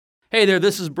Hey there,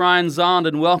 this is Brian Zond,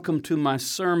 and welcome to my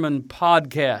sermon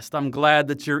podcast. I'm glad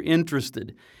that you're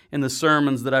interested in the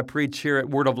sermons that I preach here at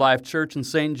Word of Life Church in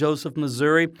St. Joseph,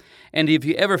 Missouri. And if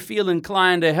you ever feel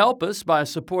inclined to help us by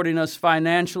supporting us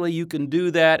financially, you can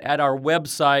do that at our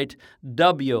website,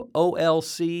 wolc.com.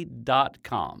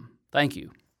 Thank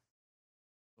you.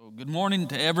 Well, good morning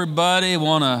to everybody. I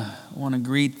want to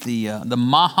greet the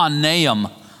Mahanaim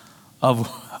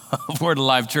of Word of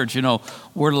Life Church. You know,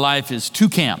 Word of Life is two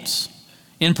camps,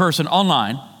 in person,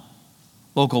 online,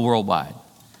 local, worldwide.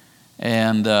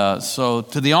 And so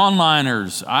to the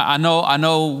onliners, I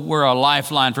know we're a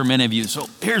lifeline for many of you. So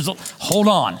hold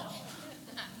on.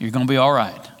 You're going to be all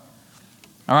right.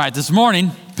 All right, this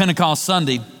morning, Pentecost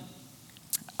Sunday,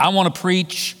 I want to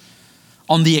preach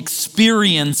on the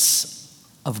experience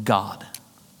of God.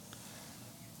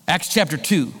 Acts chapter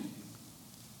 2,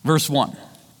 verse 1.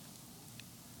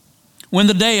 When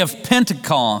the day of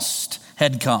Pentecost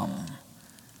had come,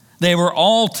 they were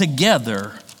all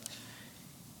together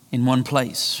in one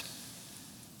place.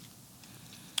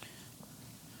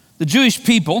 The Jewish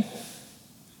people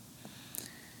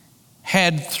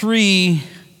had 3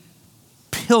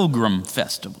 pilgrim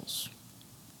festivals.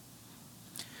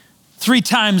 3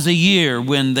 times a year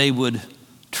when they would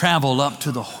travel up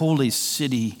to the holy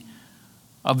city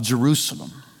of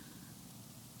Jerusalem.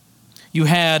 You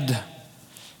had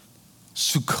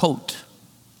Sukkot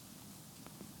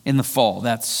in the fall.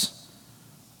 That's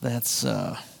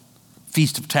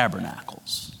Feast of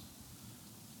Tabernacles.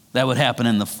 That would happen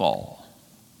in the fall.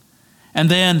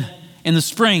 And then in the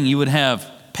spring you would have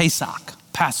Pesach,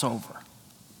 Passover.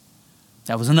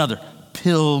 That was another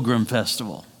pilgrim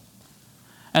festival.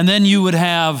 And then you would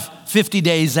have 50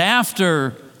 days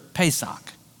after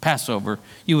Pesach, Passover,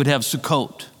 you would have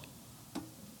Sukkot,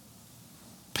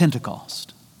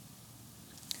 Pentecost.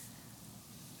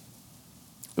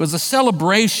 It was a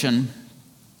celebration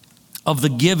of the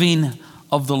giving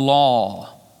of the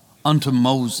law unto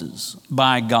Moses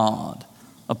by God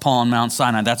upon Mount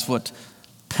Sinai. That's what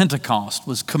Pentecost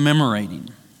was commemorating.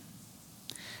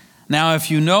 Now, if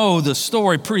you know the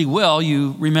story pretty well,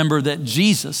 you remember that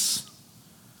Jesus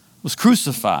was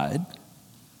crucified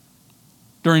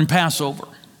during Passover.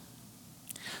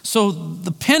 So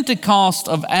the Pentecost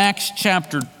of Acts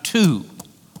chapter 2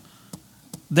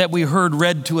 that we heard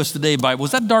read to us today by,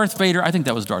 was that Darth Vader? I think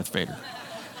that was Darth Vader.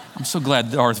 I'm so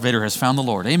glad Darth Vader has found the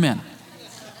Lord. Amen.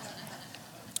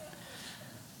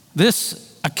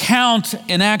 This account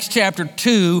in Acts chapter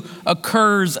 2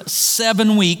 occurs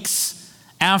 7 weeks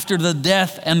after the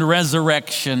death and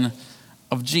resurrection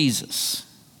of Jesus.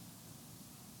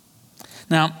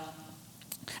 Now,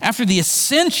 after the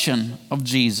ascension of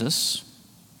Jesus,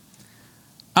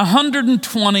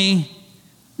 120,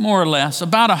 more or less,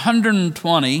 about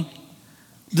 120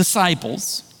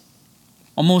 disciples,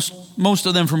 most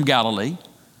of them from Galilee,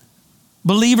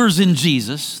 believers in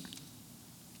Jesus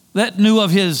that knew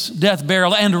of his death,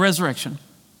 burial, and resurrection,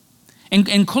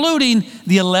 including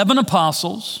the 11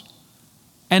 apostles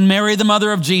and Mary, the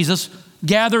mother of Jesus,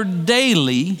 gathered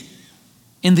daily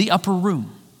in the upper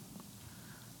room.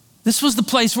 This was the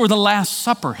place where the Last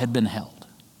Supper had been held.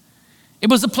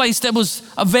 It was a place that was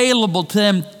available to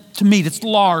them to meet. It's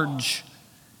large.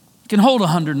 It can hold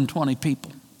 120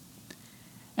 people.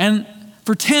 And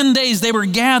for 10 days they were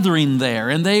gathering there,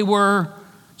 and they were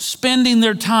spending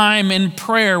their time in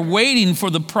prayer, waiting for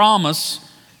the promise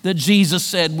that Jesus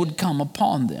said would come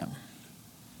upon them.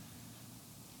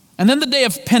 And then the day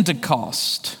of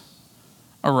Pentecost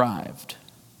arrived.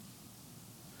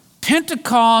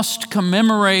 Pentecost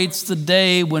commemorates the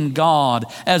day when God,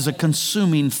 as a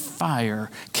consuming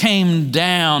fire, came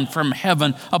down from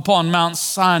heaven upon Mount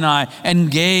Sinai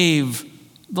and gave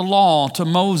the law to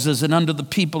Moses and unto the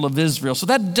people of Israel. So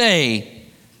that day,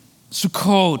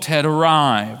 Sukkot had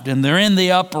arrived, and they're in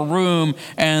the upper room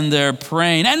and they're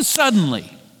praying. And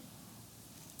suddenly,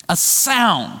 a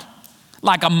sound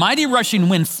like a mighty rushing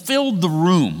wind filled the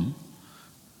room.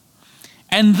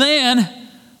 And then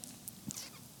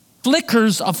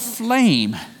flickers of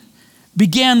flame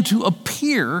began to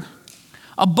appear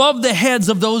above the heads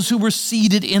of those who were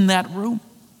seated in that room.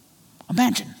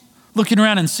 Imagine looking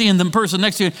around and seeing the person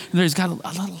next to you, and there's got a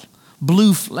little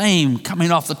blue flame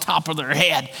coming off the top of their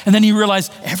head. And then you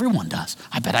realize everyone does.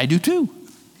 I bet I do too.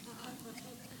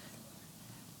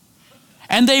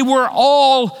 And they were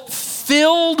all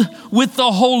filled with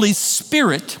the Holy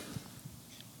Spirit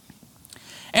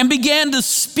and began to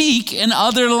speak in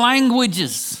other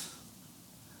languages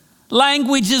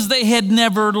they had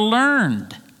never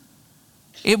learned.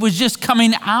 It was just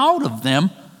coming out of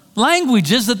them,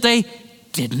 languages that they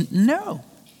didn't know.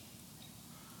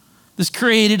 This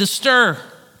created a stir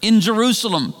in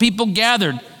Jerusalem. People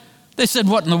gathered. They said,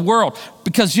 what in the world?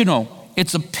 Because,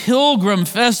 it's a pilgrim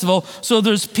festival, so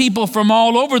there's people from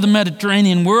all over the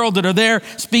Mediterranean world that are there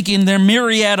speaking their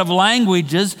myriad of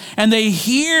languages, and they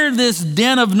hear this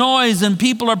din of noise, and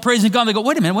people are praising God. They go,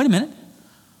 wait a minute.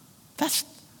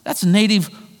 That's native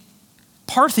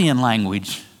Parthian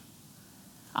language.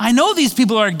 I know these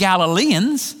people are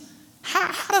Galileans.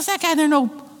 How does that guy there know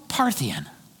Parthian?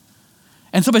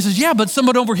 And somebody says, yeah, but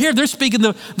someone over here, they're speaking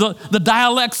the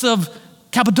dialects of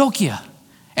Cappadocia.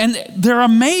 And they're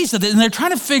amazed at it, and they're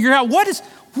trying to figure out what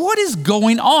is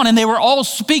going on. And they were all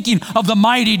speaking of the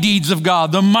mighty deeds of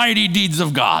God, the mighty deeds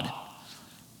of God.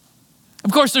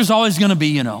 Of course, there's always going to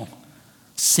be,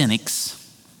 cynics.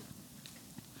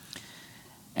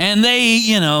 And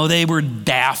they were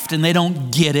daft, and they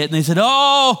don't get it. And they said,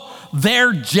 oh,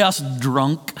 they're just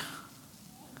drunk.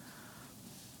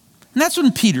 And that's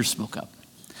when Peter spoke up.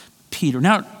 Peter.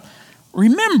 Now,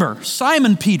 remember,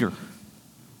 Simon Peter,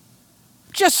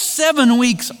 just 7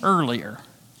 weeks earlier,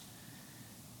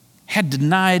 had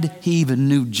denied he even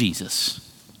knew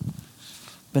Jesus.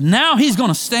 But now he's going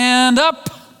to stand up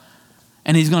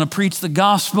and he's going to preach the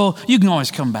gospel. You can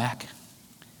always come back.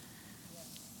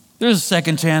 There's a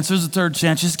second chance, there's a third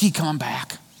chance, just keep coming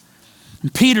back.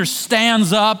 And Peter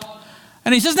stands up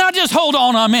and he says, now just hold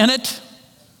on a minute.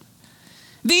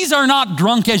 These are not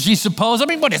drunk as ye suppose.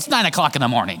 It's 9 o'clock in the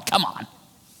morning, come on.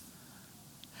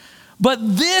 But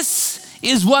this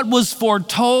is what was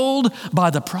foretold by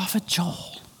the prophet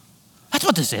Joel. That's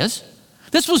what this is.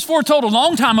 This was foretold a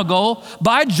long time ago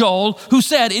by Joel, who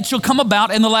said, it shall come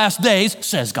about in the last days,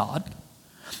 says God,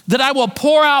 that I will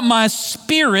pour out my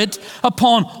spirit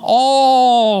upon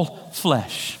all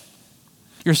flesh.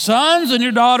 Your sons and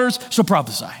your daughters shall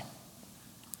prophesy.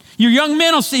 Your young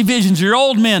men will see visions. Your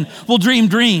old men will dream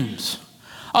dreams.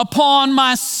 Upon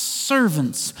my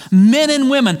servants, men and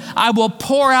women, I will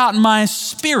pour out my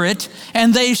spirit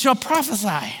and they shall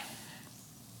prophesy.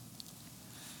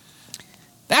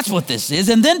 That's what this is.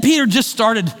 And then Peter just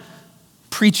started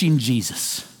preaching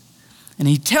Jesus. And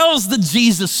he tells the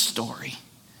Jesus story.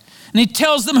 And he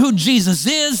tells them who Jesus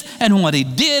is and what he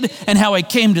did and how he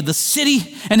came to the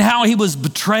city and how he was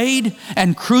betrayed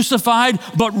and crucified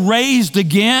but raised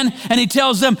again. And he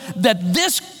tells them that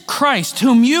this Christ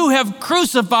whom you have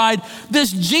crucified,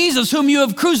 this Jesus whom you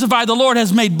have crucified, the Lord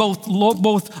has made both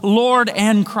Lord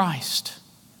and Christ.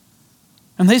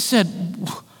 And they said,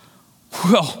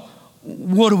 well,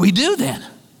 what do we do then?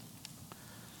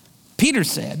 Peter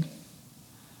said,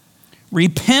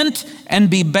 repent and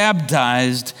be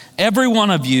baptized, every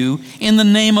one of you, in the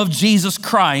name of Jesus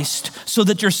Christ, so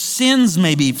that your sins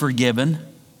may be forgiven,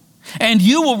 and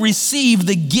you will receive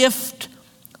the gift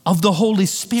of the Holy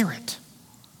Spirit.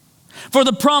 For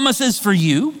the promise is for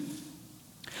you,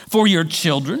 for your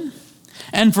children,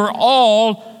 and for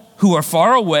all who are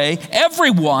far away,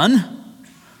 everyone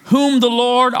whom the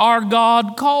Lord our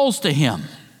God calls to him.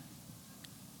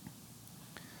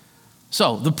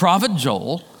 So the prophet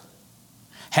Joel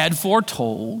had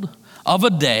foretold of a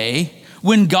day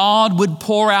when God would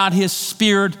pour out his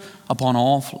spirit upon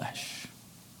all flesh,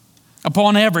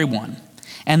 upon everyone.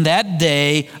 And that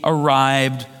day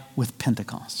arrived with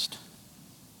Pentecost.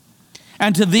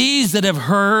 And to these that have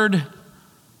heard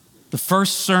the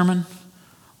first sermon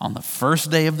on the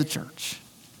first day of the church,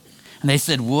 and they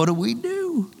said, what do we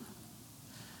do?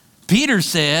 Peter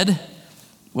said,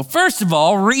 well, first of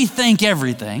all, rethink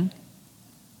everything.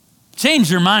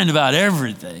 Change your mind about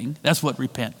everything. That's what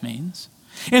repent means.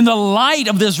 In the light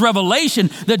of this revelation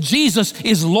that Jesus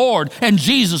is Lord and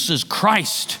Jesus is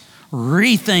Christ,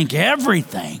 rethink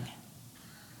everything.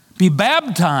 Be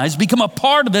baptized, become a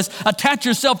part of this, attach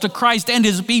yourself to Christ and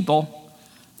his people,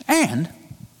 and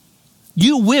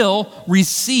you will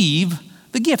receive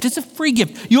the gift. It's a free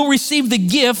gift. You'll receive the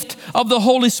gift of the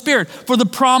Holy Spirit. For the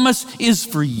promise is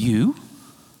for you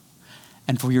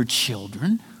and for your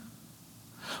children,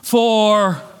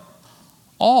 for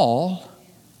all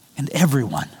and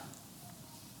everyone.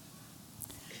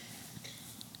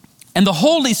 And the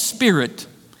Holy Spirit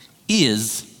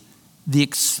is the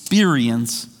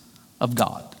experience of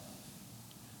God.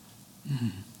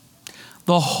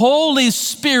 The Holy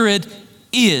Spirit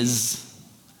is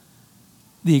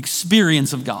the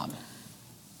experience of God.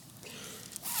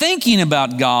 Thinking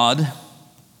about God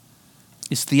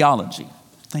is theology.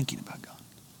 Thinking about God.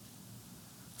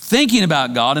 Thinking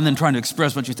about God and then trying to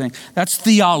express what you think, that's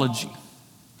theology.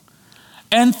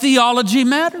 And theology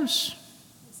matters.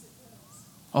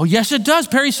 Oh, yes, it does.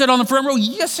 Perry said on the front row,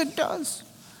 yes, it does.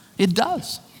 It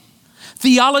does.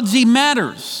 Theology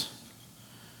matters.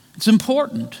 It's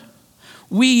important.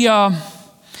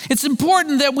 It's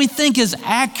important that we think as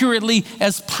accurately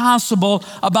as possible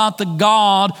about the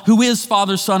God who is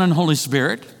Father, Son, and Holy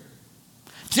Spirit.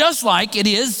 Just like it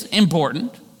is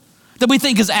important that we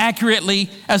think as accurately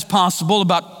as possible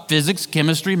about physics,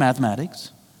 chemistry,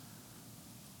 mathematics.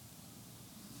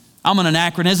 I'm an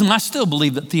anachronism. I still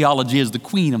believe that theology is the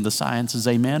queen of the sciences.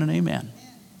 Amen and amen.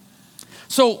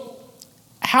 So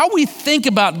how we think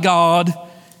about God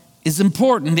is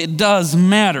important. It does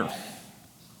matter.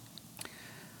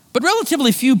 But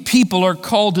relatively few people are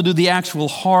called to do the actual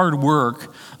hard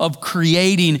work of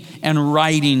creating and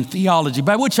writing theology,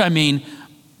 by which I mean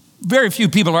very few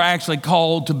people are actually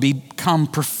called to become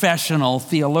professional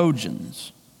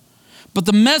theologians. But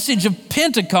the message of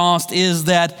Pentecost is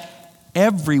that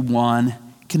everyone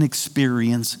can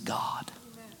experience God.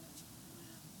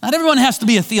 Not everyone has to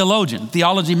be a theologian.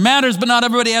 Theology matters, but not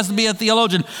everybody has to be a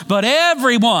theologian. But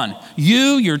everyone,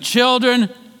 you, your children,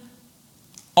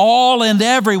 all and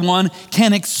everyone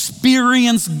can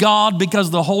experience God because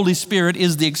the Holy Spirit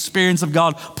is the experience of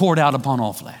God poured out upon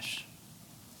all flesh.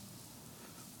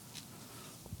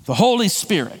 The Holy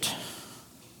Spirit,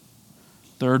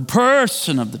 third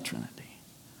person of the Trinity.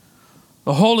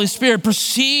 The Holy Spirit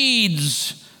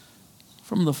proceeds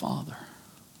from the Father.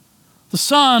 The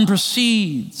Son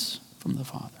proceeds from the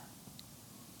Father.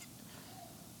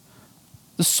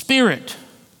 The Spirit,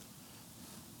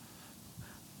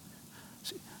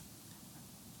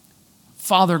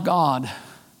 Father God,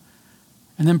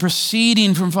 and then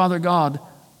proceeding from Father God,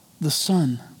 the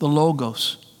Son, the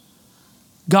Logos,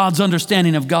 God's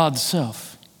understanding of God's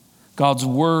self, God's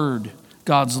word,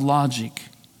 God's logic.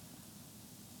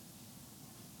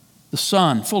 The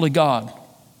Son, fully God,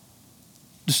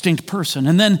 distinct person.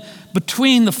 And then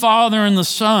between the Father and the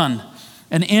Son,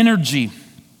 an energy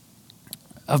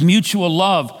of mutual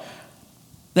love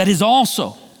that is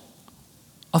also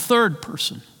a third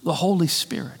person, the Holy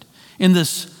Spirit, in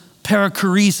this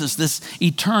perichoresis, this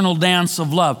eternal dance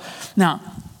of love. Now,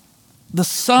 the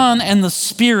Son and the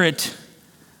Spirit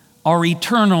are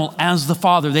eternal as the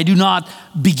Father. They do not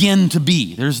begin to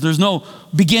be. There's no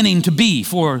beginning to be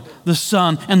for the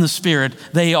Son and the Spirit.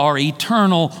 They are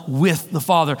eternal with the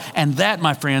Father. And that,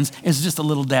 my friends, is just a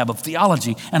little dab of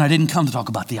theology. And I didn't come to talk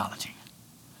about theology.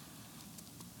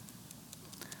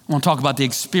 I want to talk about the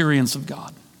experience of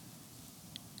God.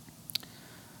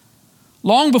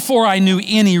 Long before I knew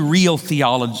any real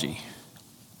theology,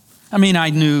 I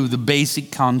knew the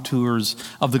basic contours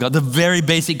of the very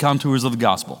basic contours of the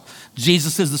gospel.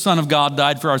 Jesus is the Son of God,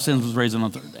 died for our sins, was raised on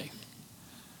the third day.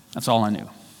 That's all I knew.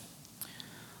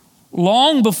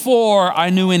 Long before I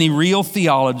knew any real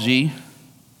theology,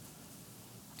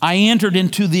 I entered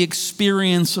into the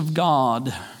experience of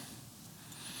God.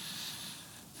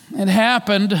 It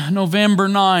happened November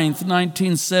 9th,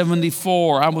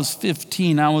 1974. I was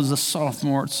 15. I was a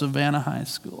sophomore at Savannah High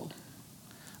School.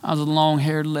 I was a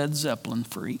long-haired Led Zeppelin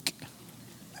freak.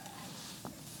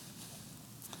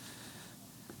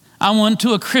 I went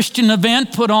to a Christian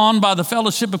event put on by the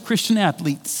Fellowship of Christian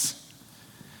Athletes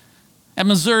at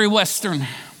Missouri Western.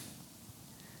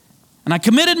 And I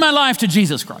committed my life to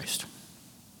Jesus Christ.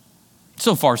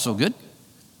 So far, so good.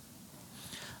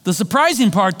 The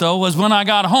surprising part, though, was when I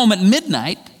got home at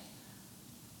midnight,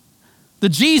 the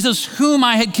Jesus whom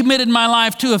I had committed my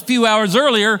life to a few hours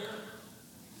earlier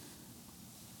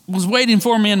was waiting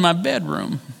for me in my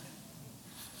bedroom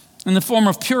in the form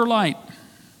of pure light.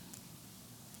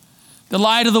 The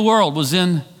light of the world was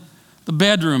in the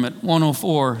bedroom at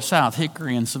 104 South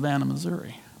Hickory in Savannah,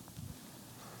 Missouri.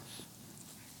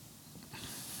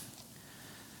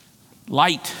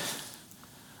 Light.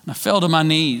 And I fell to my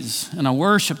knees and I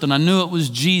worshiped and I knew it was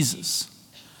Jesus.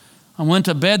 I went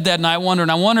to bed that night wondering,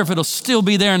 I wonder if it'll still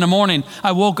be there in the morning.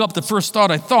 I woke up, the first thought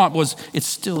I thought was, it's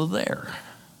still there.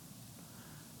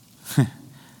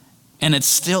 And it's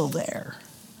still there.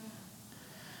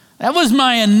 That was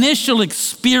my initial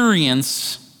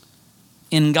experience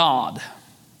in God.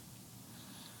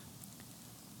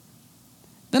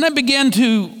 Then I began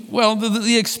to,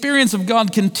 the experience of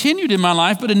God continued in my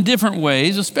life, but in different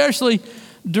ways, especially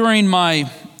during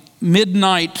my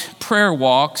midnight prayer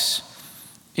walks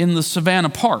in the Savannah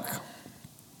Park.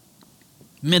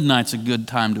 Midnight's a good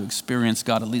time to experience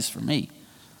God, at least for me.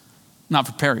 Not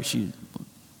for Perry, she'd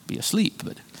be asleep,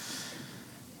 but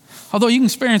although you can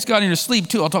experience God in your sleep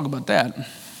too, I'll talk about that.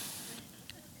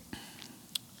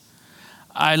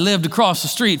 I lived across the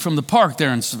street from the park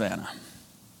there in Savannah.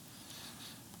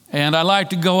 And I like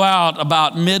to go out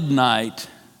about midnight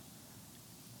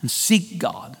and seek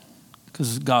God,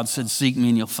 because God said, seek me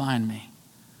and you'll find me.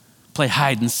 Play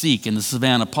hide and seek in the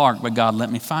Savannah Park, but God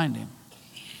let me find him.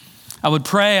 I would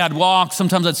pray, I'd walk.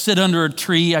 Sometimes I'd sit under a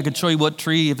tree. I could show you what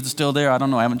tree, if it's still there. I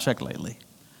don't know. I haven't checked lately.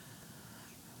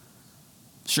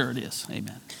 Sure it is.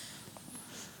 Amen.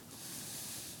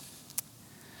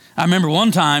 I remember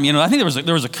one time, I think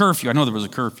there was a curfew. I know there was a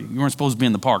curfew. You weren't supposed to be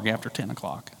in the park after 10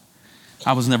 o'clock.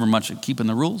 I was never much at keeping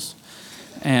the rules.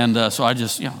 And so I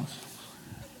just,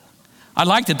 I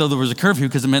liked it though there was a curfew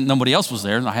because it meant nobody else was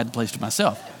there and I had the place to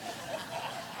myself.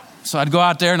 So I'd go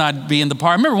out there and I'd be in the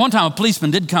park. I remember one time a policeman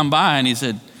did come by and he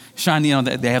said, shine,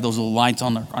 they have those little lights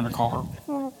on their car.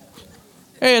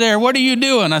 Hey there, what are you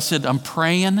doing? I said, I'm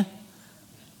praying.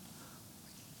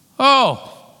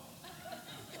 Oh,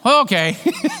 okay.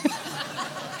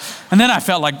 And then I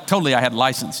felt like totally I had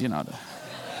license,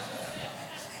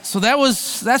 So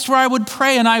that's where I would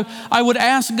pray and I would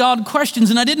ask God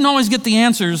questions and I didn't always get the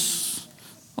answers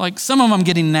like some of them I'm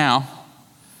getting now.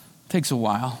 It takes a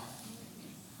while.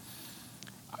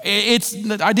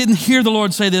 I didn't hear the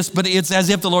Lord say this, but it's as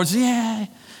if the Lord said, yeah,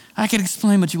 I could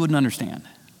explain, but you wouldn't understand.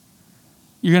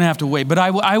 You're going to have to wait. But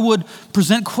I would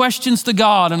present questions to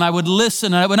God and I would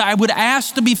listen and I would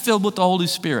ask to be filled with the Holy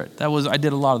Spirit. I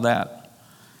did a lot of that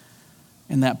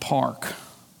in that park.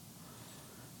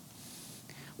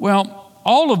 Well,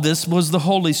 all of this was the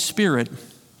Holy Spirit.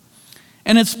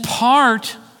 And it's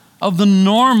part of the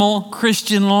normal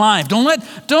Christian life. Don't let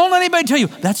anybody tell you,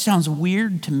 that sounds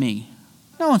weird to me.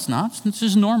 No, it's not. It's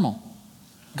just normal.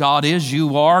 God is,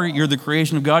 you are, you're the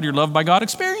creation of God, you're loved by God,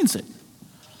 experience it.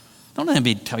 Don't let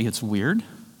anybody tell you it's weird.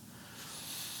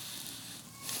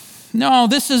 No,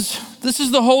 this is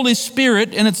the Holy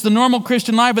Spirit, and it's the normal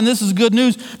Christian life, and this is good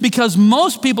news because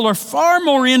most people are far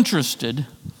more interested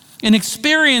in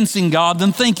experiencing God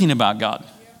than thinking about God.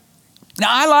 Now,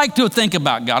 I like to think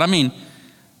about God. I mean,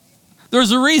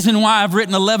 there's a reason why I've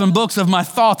written 11 books of my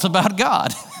thoughts about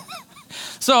God.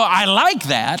 So I like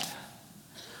that,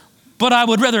 but I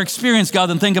would rather experience God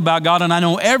than think about God. And I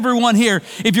know everyone here,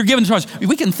 if you're given the choice,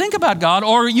 we can think about God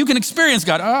or you can experience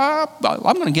God. I'm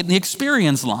going to get in the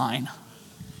experience line.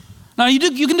 Now you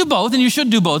can do both and you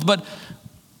should do both, but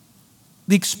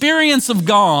the experience of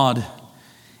God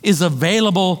is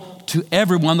available to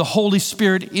everyone. The Holy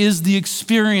Spirit is the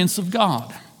experience of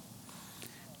God.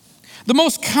 The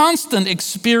most constant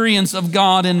experience of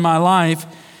God in my life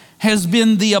has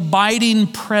been the abiding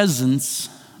presence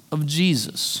of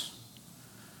Jesus.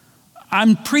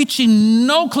 I'm preaching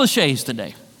no cliches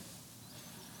today.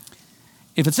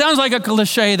 If it sounds like a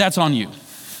cliche, that's on you.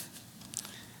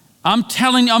 I'm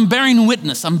bearing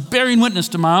witness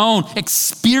to my own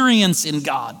experience in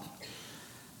God.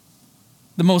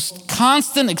 The most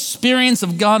constant experience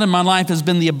of God in my life has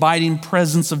been the abiding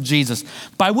presence of Jesus,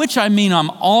 by which I mean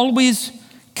I'm always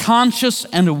conscious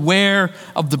and aware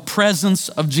of the presence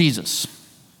of Jesus.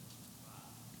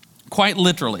 Quite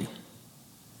literally.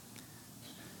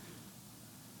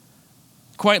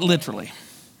 Quite literally.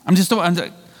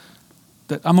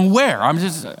 I'm aware.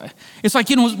 It's like,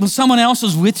 when someone else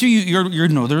is with you, you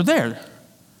know they're there.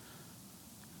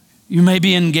 You may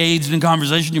be engaged in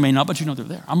conversation, you may not, but you know they're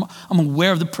there. I'm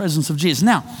aware of the presence of Jesus.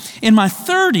 Now, in my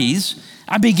 30s,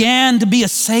 I began to be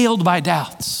assailed by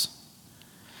doubts.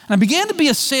 And I began to be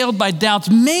assailed by doubts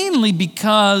mainly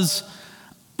because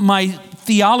my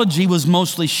theology was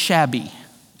mostly shabby.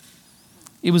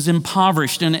 It was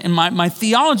impoverished, and my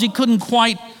theology couldn't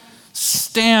quite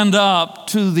stand up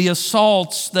to the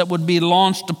assaults that would be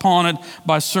launched upon it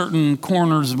by certain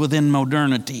corners within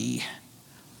modernity.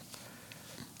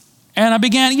 And I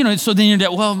began, so then you're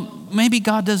like, well, maybe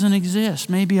God doesn't exist.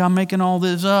 Maybe I'm making all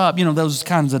this up, those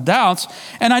kinds of doubts.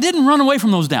 And I didn't run away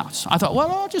from those doubts. I thought,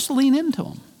 well, I'll just lean into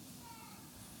them.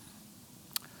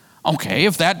 Okay,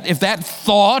 if that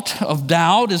thought of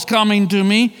doubt is coming to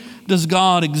me, does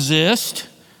God exist?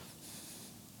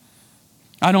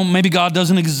 Maybe God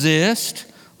doesn't exist.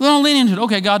 Well, I'll lean into it.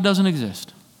 Okay, God doesn't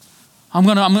exist.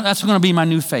 That's going to be my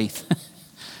new faith.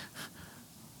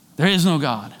 There is no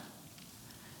God.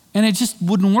 And it just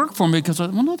wouldn't work for me because,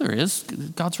 no, there is.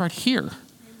 God's right here.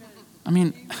 I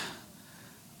mean,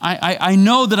 I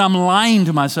know that I'm lying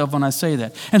to myself when I say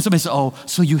that. And somebody says, oh,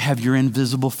 so you have your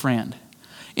invisible friend.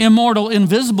 Immortal,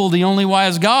 invisible, the only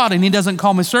wise God, and he doesn't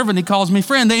call me servant, he calls me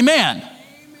friend. Amen.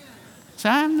 So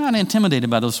I'm not intimidated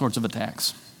by those sorts of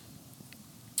attacks.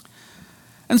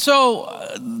 And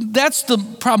so that's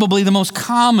probably the most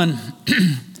common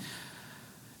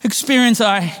experience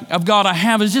of God I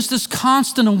have is just this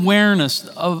constant awareness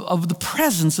of the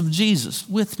presence of Jesus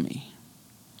with me.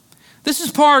 This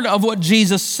is part of what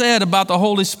Jesus said about the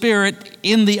Holy Spirit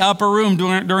in the upper room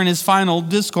during his final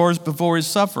discourse before his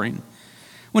suffering.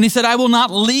 When he said, I will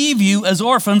not leave you as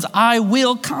orphans, I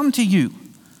will come to you.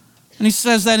 And he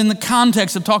says that in the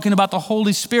context of talking about the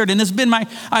Holy Spirit. And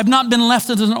I've not been left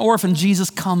as an orphan. Jesus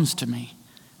comes to me,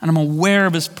 and I'm aware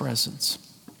of his presence.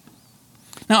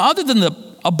 Now, other than the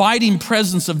abiding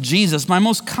presence of Jesus, my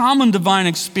most common divine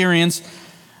experience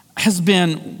has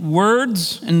been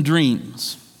words and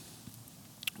dreams.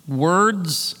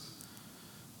 Words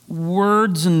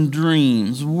and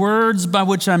dreams. Words, by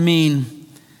which I mean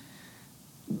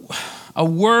a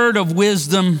word of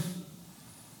wisdom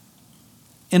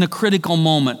in a critical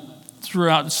moment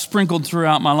sprinkled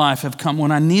throughout my life have come.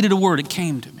 When I needed a word, it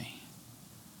came to me.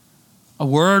 A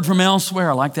word from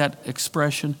elsewhere, I like that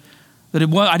expression.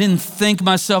 I didn't think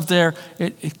myself there.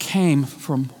 It came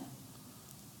from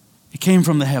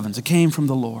the heavens. It came from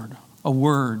the Lord. A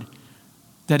word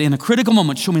that in a critical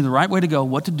moment showed me the right way to go,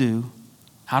 what to do,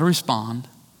 how to respond,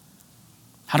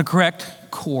 how to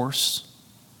correct course.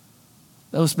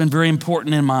 Those have been very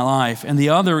important in my life. And the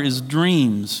other is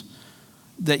dreams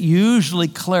that usually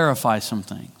clarify some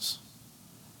things,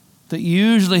 that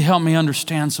usually help me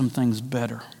understand some things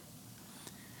better.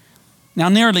 Now,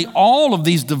 nearly all of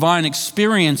these divine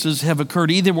experiences have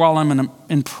occurred either while I'm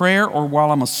in prayer or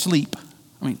while I'm asleep.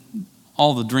 I mean,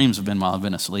 all the dreams have been while I've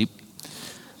been asleep.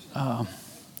 But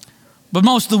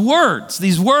most of the words,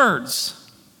 these words,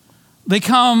 they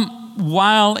come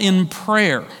while in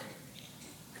prayer.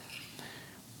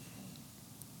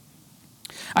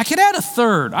 I could add a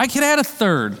third. I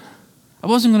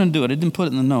wasn't going to do it. I didn't put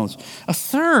it in the notes. A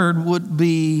third would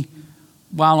be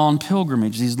while on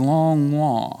pilgrimage, these long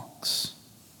walks.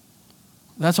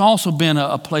 That's also been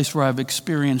a place where I've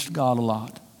experienced God a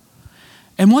lot.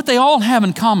 And what they all have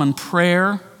in common,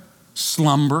 prayer,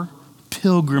 slumber,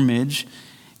 pilgrimage,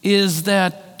 is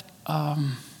that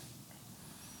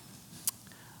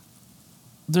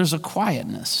there's a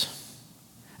quietness.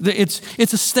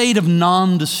 It's a state of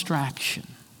non-distraction.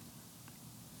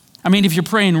 I mean, if you're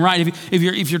praying right,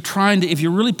 if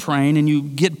you're really praying and you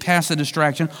get past the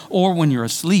distraction, or when you're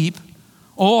asleep,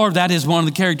 or that is one of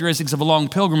the characteristics of a long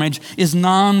pilgrimage, is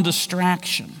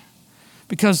non-distraction.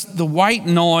 Because the white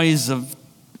noise of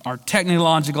our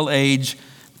technological age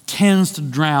tends to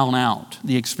drown out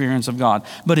the experience of God.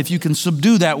 But if you can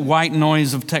subdue that white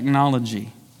noise of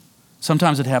technology,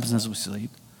 sometimes it happens as we sleep.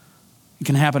 It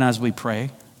can happen as we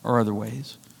pray or other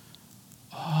ways.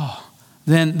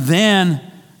 Then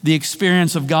the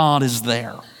experience of God is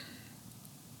there.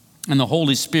 And the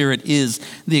Holy Spirit is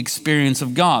the experience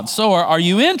of God. So are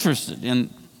you interested in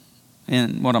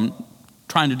what I'm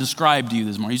trying to describe to you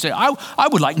this morning? You say, I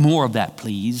would like more of that,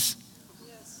 please.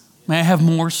 Yes. May I have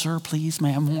more, sir, please? May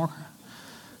I have more?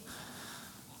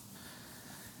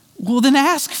 Well, then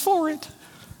ask for it.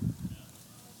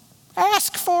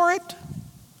 Ask for it.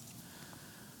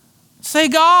 Say,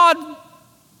 God,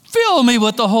 fill me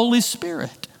with the Holy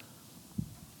Spirit.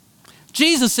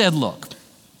 Jesus said, look,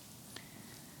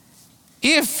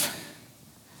 if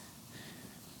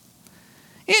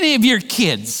any of your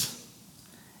kids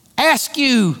ask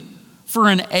you for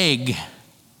an egg,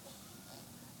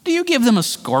 do you give them a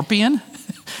scorpion?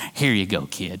 Here you go,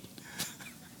 kid.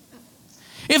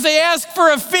 If they ask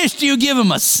for a fish, do you give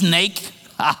them a snake?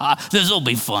 This will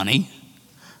be funny.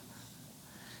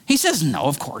 He says, no,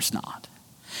 of course not.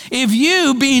 If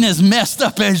you, being as messed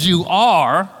up as you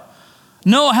are,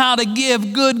 know how to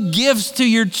give good gifts to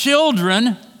your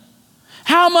children,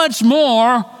 how much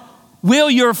more will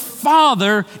your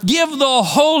Father give the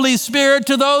Holy Spirit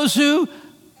to those who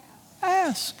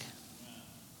ask?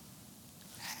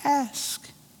 Ask.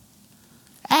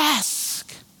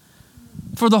 Ask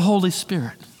for the Holy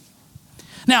Spirit.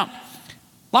 Now,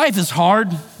 life is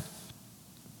hard.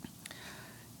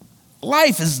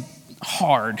 Life is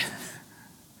hard.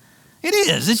 It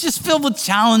is. It's just filled with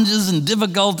challenges and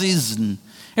difficulties, and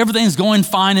everything's going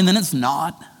fine, and then it's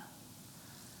not.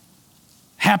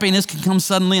 Happiness can come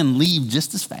suddenly and leave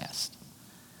just as fast.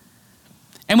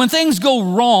 And when things go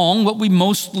wrong, what we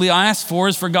mostly ask for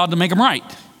is for God to make them right,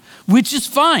 which is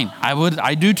fine.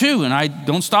 I do too, and I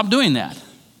don't stop doing that.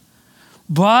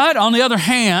 But on the other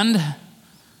hand,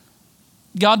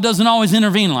 God doesn't always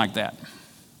intervene like that.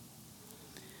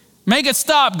 Make it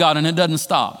stop, God, and it doesn't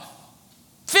stop.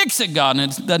 Fix it, God,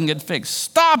 and it doesn't get fixed.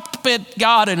 Stop it,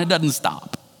 God, and it doesn't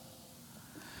stop.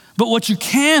 But what you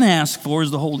can ask for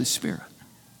is the Holy Spirit.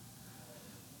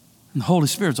 And the Holy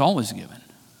Spirit's always given.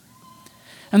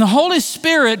 And the Holy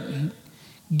Spirit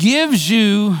gives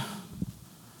you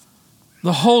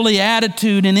the holy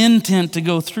attitude and intent to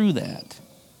go through that.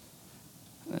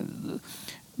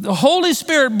 The Holy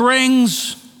Spirit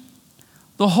brings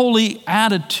the holy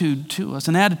attitude to us,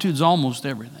 and attitude's almost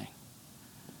everything.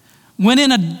 When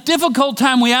in a difficult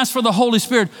time we ask for the Holy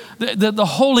Spirit, the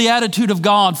holy attitude of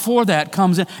God for that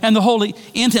comes in, and the holy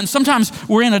intent. Sometimes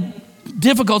we're in a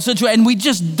difficult situation and we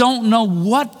just don't know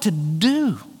what to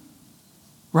do,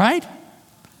 right?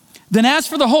 Then ask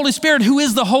for the Holy Spirit, who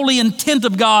is the holy intent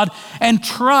of God, and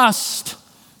trust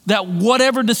that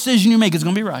whatever decision you make is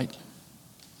going to be right.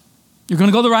 You're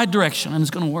going to go the right direction and it's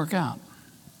going to work out.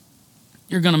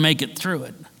 You're going to make it through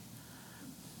it.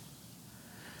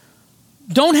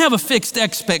 Don't have a fixed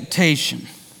expectation,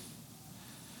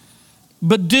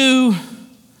 but do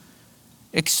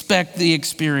expect the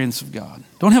experience of God.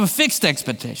 Don't have a fixed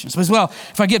expectation. So, well,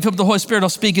 if I get filled with the Holy Spirit, I'll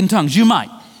speak in tongues. You might,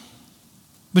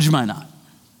 but you might not.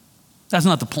 That's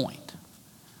not the point.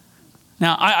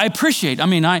 Now, I appreciate,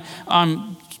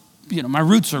 I'm, my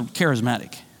roots are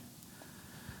charismatic.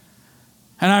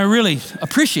 And I really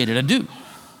appreciate it, I do.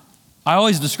 I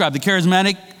always describe the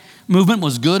charismatic movement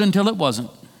was good until it wasn't.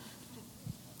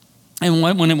 And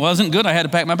when it wasn't good, I had to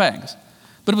pack my bags.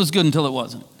 But it was good until it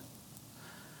wasn't.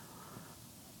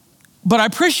 But I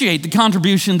appreciate the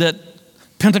contribution that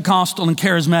Pentecostal and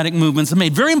charismatic movements have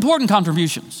made. Very important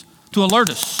contributions to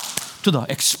alert us to the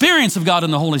experience of God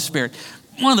and the Holy Spirit.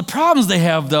 One of the problems they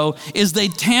have, though, is they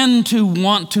tend to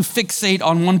want to fixate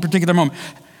on one particular moment.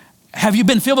 Have you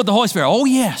been filled with the Holy Spirit? Oh,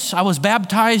 yes. I was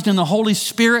baptized in the Holy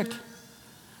Spirit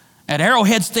at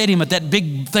Arrowhead Stadium at that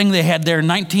big thing they had there in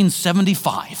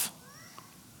 1975.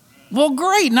 Well,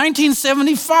 great,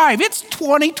 1975. It's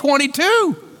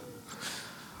 2022.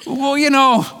 Well,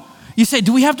 you say,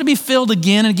 do we have to be filled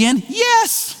again and again?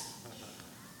 Yes.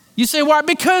 You say, why?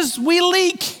 Because we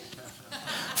leak.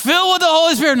 Filled with the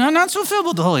Holy Spirit. No, not so filled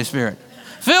with the Holy Spirit.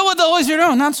 Filled with the Holy Spirit.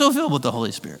 No, not so filled with the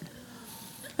Holy Spirit.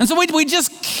 And so we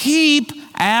just keep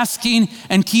asking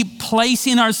and keep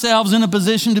placing ourselves in a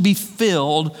position to be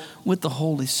filled with the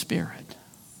Holy Spirit.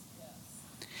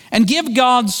 And give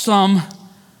God some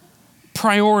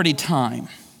priority time.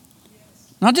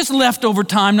 Not just leftover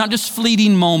time, not just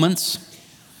fleeting moments,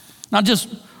 not just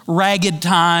ragged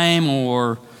time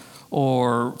or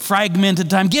fragmented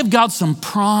time. Give God some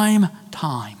prime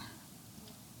time.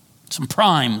 Some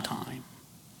prime time.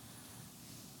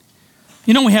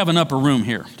 We have an upper room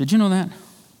here. Did you know that?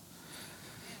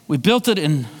 We built it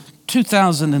in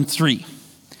 2003.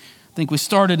 I think we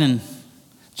started in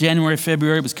January,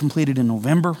 February. It was completed in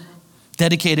November.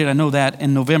 Dedicated, I know that,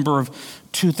 in November of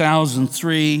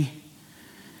 2003.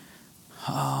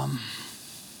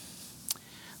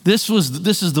 This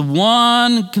is the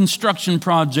one construction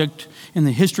project in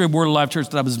the history of Word of Life Church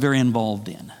that I was very involved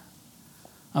in.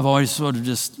 I've always sort of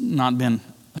just not been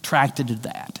attracted to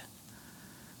that.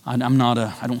 I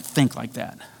don't think like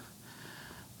that.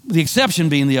 The exception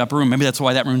being the upper room. Maybe that's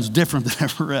why that room's different than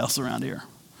everywhere else around here.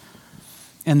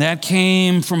 And that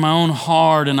came from my own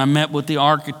heart, and I met with the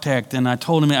architect, and I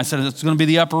told him, I said, it's going to be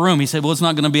the upper room. He said, well, it's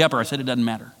not going to be upper. I said, it doesn't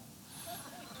matter.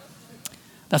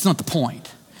 That's not the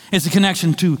point. It's a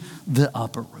connection to the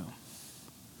upper room.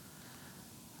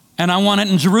 And I want it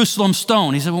in Jerusalem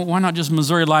stone. He said, well, why not just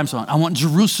Missouri limestone? I want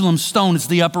Jerusalem stone. It's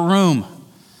the upper room.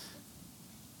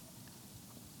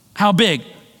 How big?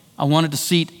 I want it to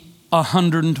seat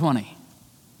 120.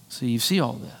 So you see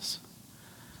all this.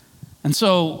 And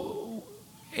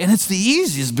it's the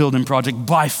easiest building project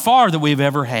by far that we've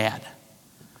ever had.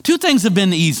 Two things have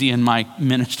been easy in my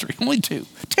ministry. Only two.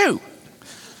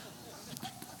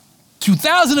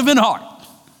 2,000 have been hard.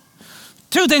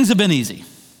 Two things have been easy.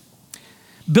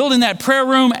 Building that prayer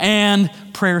room and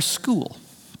prayer school,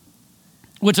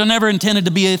 which I never intended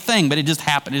to be a thing, but it just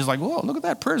happened. It's like, whoa, look at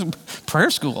that prayer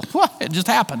school. What? It just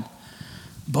happened.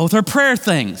 Both are prayer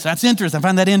things. That's interesting. I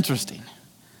find that interesting.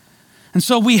 And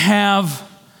so we have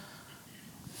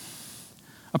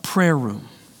a prayer room.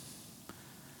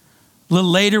 A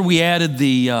little later, we added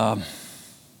the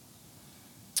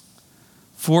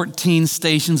 14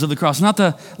 stations of the cross. Not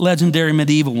the legendary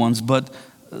medieval ones, but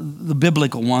the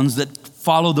biblical ones that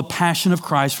follow the passion of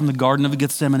Christ from the Garden of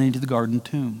Gethsemane to the garden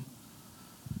tomb.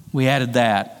 We added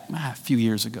that a few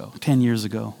years ago, 10 years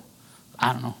ago,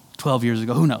 12 years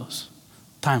ago, who knows?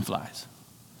 Time flies.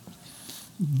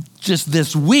 Just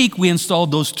this week, we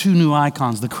installed those two new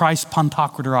icons, the Christ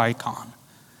Pantocrator icon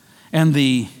and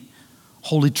the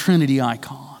Holy Trinity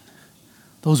icon.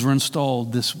 Those were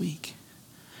installed this week.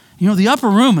 The upper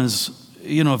room is,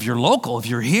 if you're local, if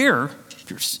you're here,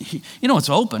 it's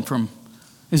open from,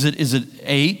 is it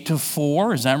 8 to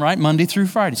 4? Is that right? Monday through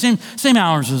Friday. Same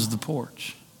hours as the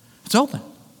porch. It's open.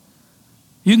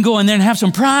 You can go in there and have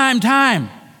some prime time.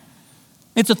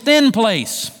 It's a thin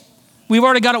place. We've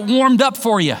already got it warmed up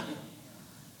for you.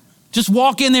 Just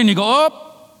walk in there and you go, oh,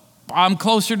 I'm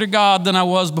closer to God than I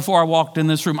was before I walked in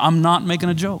this room. I'm not making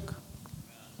a joke.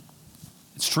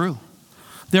 It's true.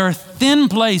 There are thin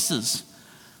places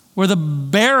where the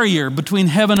barrier between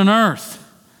heaven and earth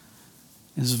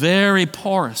is very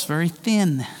porous, very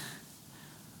thin.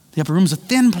 The upper room is a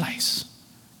thin place.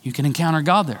 You can encounter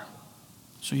God there.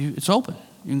 So it's open.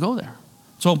 You can go there.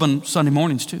 It's open Sunday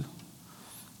mornings too.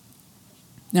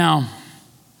 Now,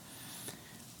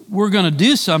 we're going to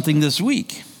do something this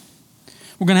week.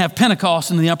 We're going to have Pentecost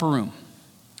in the upper room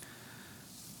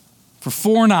for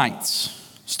 4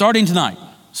 nights, starting tonight,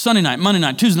 Sunday night, Monday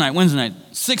night, Tuesday night, Wednesday night,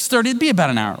 6:30. It'd be about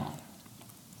an hour long.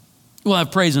 We'll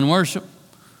have praise and worship.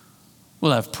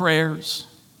 We'll have prayers.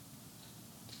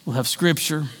 We'll have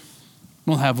scripture.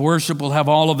 We'll have worship. We'll have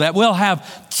all of that. We'll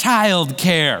have child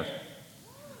care.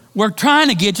 We're trying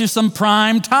to get you some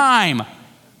prime time.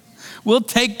 We'll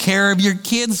take care of your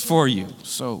kids for you.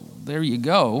 So there you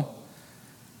go.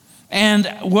 And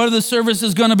what are the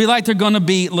services going to be like? They're going to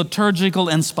be liturgical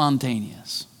and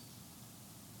spontaneous.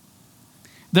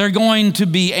 They're going to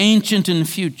be ancient and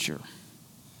future.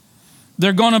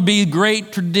 They're going to be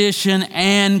great tradition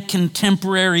and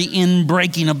contemporary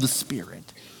inbreaking of the Spirit.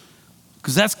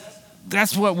 Because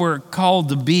that's what we're called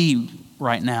to be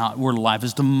right now at Word of Life,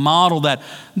 is to model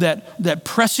that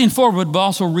pressing forward, but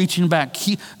also reaching back,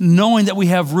 knowing that we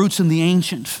have roots in the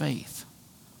ancient faith.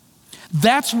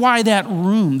 That's why that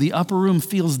room, the upper room,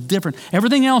 feels different.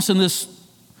 Everything else in this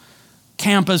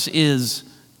campus is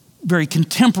very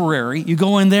contemporary. You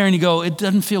go in there and you go, it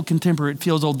doesn't feel contemporary, it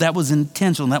feels old. That was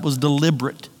intentional, that was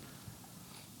deliberate.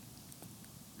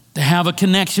 To have a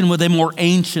connection with a more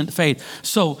ancient faith.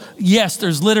 So yes,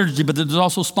 there's liturgy, but there's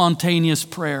also spontaneous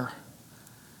prayer.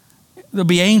 There'll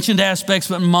be ancient aspects,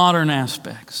 but modern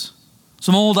aspects.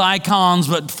 Some old icons,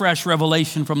 but fresh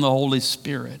revelation from the Holy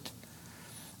Spirit.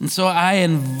 And so I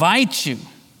invite you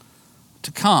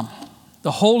to come. The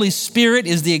Holy Spirit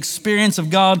is the experience of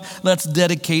God. Let's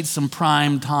dedicate some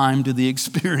prime time to the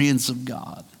experience of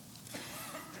God.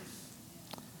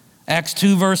 Acts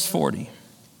 2, verse 40.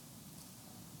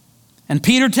 And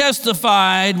Peter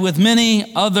testified with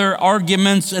many other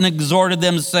arguments and exhorted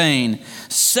them, saying,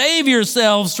 save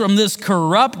yourselves from this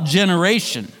corrupt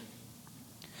generation.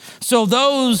 So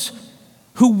those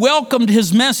who welcomed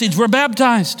his message were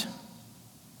baptized.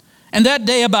 And that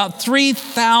day about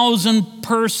 3,000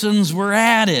 persons were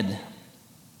added.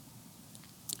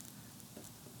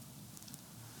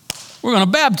 We're going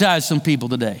to baptize some people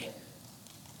today.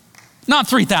 Not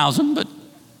 3,000,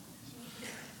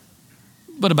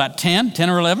 but about 10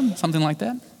 or 11, something like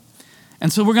that.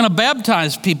 And so we're going to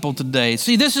baptize people today.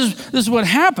 See, this is what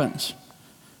happens.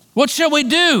 What shall we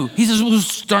do? He says, we'll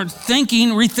start thinking,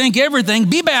 rethink everything,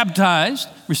 be baptized,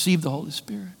 receive the Holy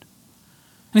Spirit.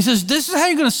 And he says, this is how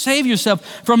you're going to save yourself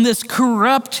from this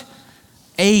corrupt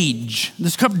age,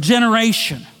 this corrupt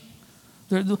generation.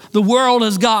 The world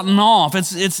has gotten off.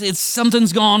 It's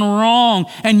something's gone wrong,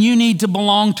 and you need to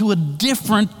belong to a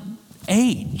different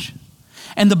age.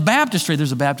 And the baptistry,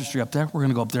 there's a baptistry up there. We're going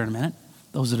to go up there in a minute,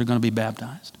 those that are going to be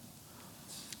baptized.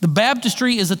 The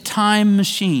baptistry is a time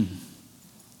machine.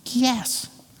 Yes.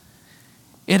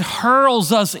 It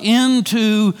hurls us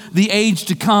into the age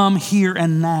to come here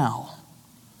and now.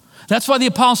 That's why the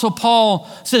Apostle Paul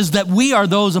says that we are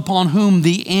those upon whom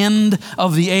the end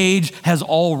of the age has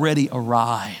already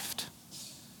arrived.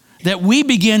 That we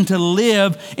begin to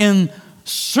live in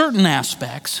certain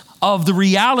aspects of the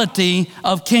reality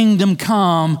of kingdom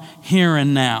come here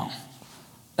and now.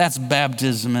 That's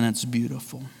baptism, and it's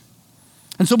beautiful.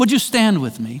 And so would you stand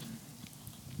with me?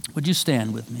 Would you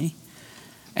stand with me?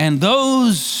 And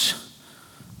those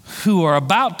who are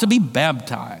about to be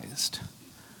baptized,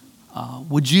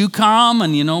 would you come?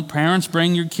 And parents,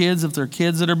 bring your kids if they're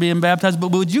kids that are being baptized.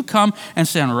 But would you come and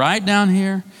stand right down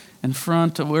here in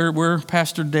front of where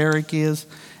Pastor Derek is,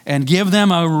 and give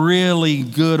them a really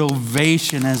good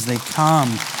ovation as they come.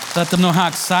 Let them know how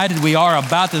excited we are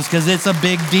about this, because it's a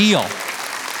big deal.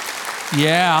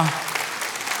 Yeah.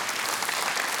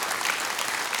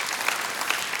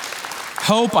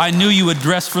 Hope, I knew you would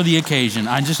dress for the occasion.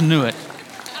 I just knew it.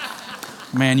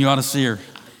 Man, you ought to see her.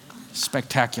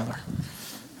 Spectacular.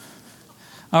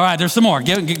 All right, there's some more.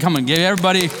 Come on, give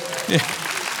everybody.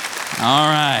 All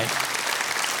right.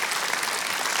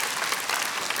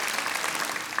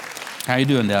 How you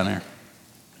doing down there?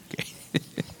 Okay.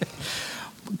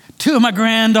 2 of my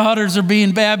granddaughters are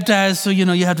being baptized, so you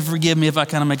have to forgive me if I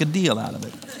kind of make a deal out of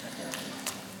it.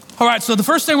 All right, so the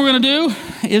first thing we're going to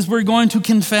do is we're going to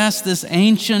confess this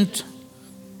ancient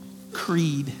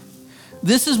creed.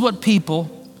 This is what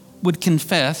people would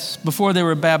confess before they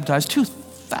were baptized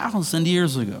 2,000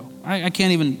 years ago. I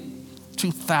can't even,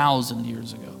 2,000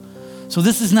 years ago. So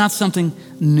this is not something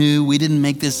new. We didn't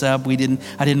make this up. I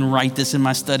didn't write this in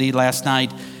my study last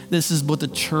night. This is what the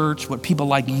church, what people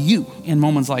like you in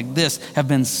moments like this have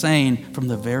been saying from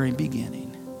the very beginning.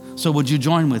 So would you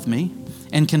join with me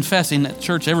in confessing that,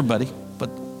 church, everybody, but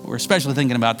we're especially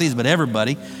thinking about these, but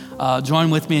everybody,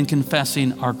 join with me in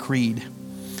confessing our creed.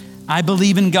 I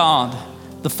believe in God,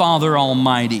 the Father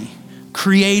Almighty,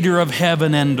 creator of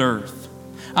heaven and earth.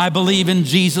 I believe in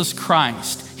Jesus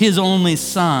Christ, his only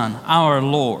Son, our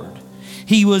Lord.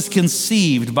 He was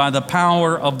conceived by the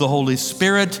power of the Holy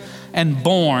Spirit and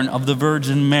born of the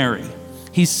Virgin Mary.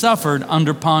 He suffered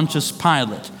under Pontius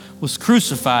Pilate, was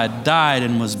crucified, died,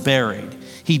 and was buried.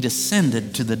 He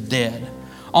descended to the dead.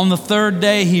 On the third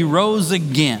day, he rose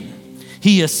again.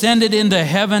 He ascended into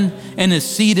heaven and is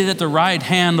seated at the right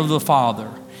hand of the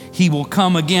Father. He will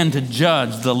come again to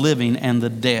judge the living and the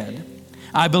dead.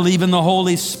 I believe in the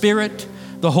Holy Spirit,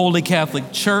 the Holy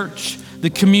Catholic Church, the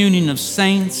communion of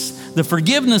saints, the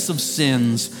forgiveness of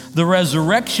sins, the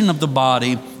resurrection of the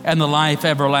body, and the life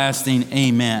everlasting.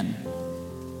 Amen.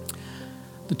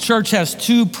 The church has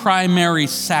two primary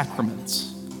sacraments: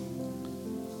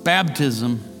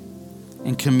 baptism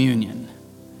and communion.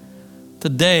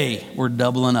 Today, we're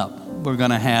doubling up. We're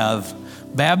going to have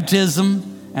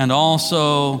baptism and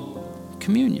also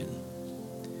communion.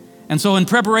 And so in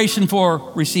preparation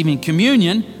for receiving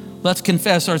communion, let's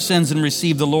confess our sins and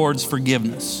receive the Lord's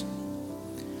forgiveness.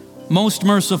 Most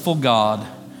merciful God,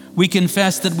 we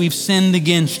confess that we've sinned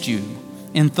against you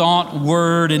in thought,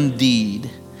 word, and deed,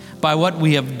 by what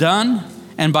we have done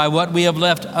and by what we have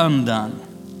left undone.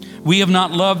 We have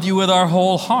not loved you with our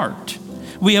whole heart.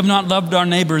 We have not loved our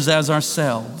neighbors as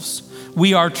ourselves.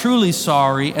 We are truly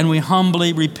sorry and we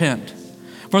humbly repent.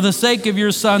 For the sake of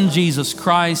your Son, Jesus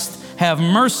Christ, have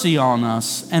mercy on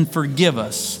us and forgive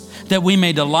us, that we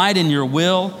may delight in your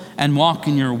will and walk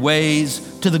in your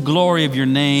ways to the glory of your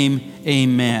name.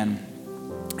 Amen.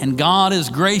 And God is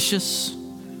gracious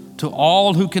to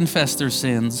all who confess their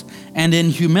sins and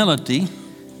in humility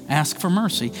ask for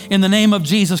mercy. In the name of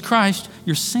Jesus Christ,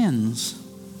 your sins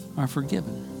are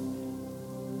forgiven.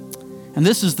 And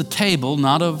this is the table,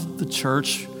 not of the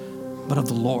church, but of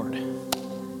the Lord.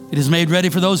 It is made ready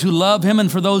for those who love him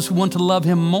and for those who want to love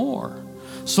him more.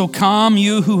 So come,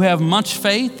 you who have much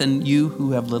faith and you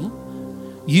who have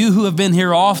little, you who have been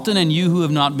here often and you who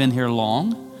have not been here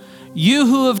long, you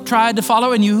who have tried to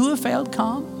follow and you who have failed,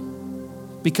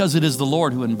 come, because it is the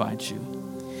Lord who invites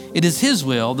you. It is his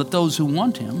will that those who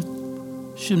want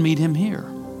him should meet him here.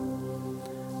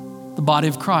 The body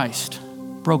of Christ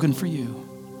broken for you,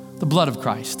 the blood of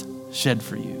Christ shed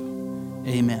for you.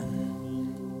 Amen.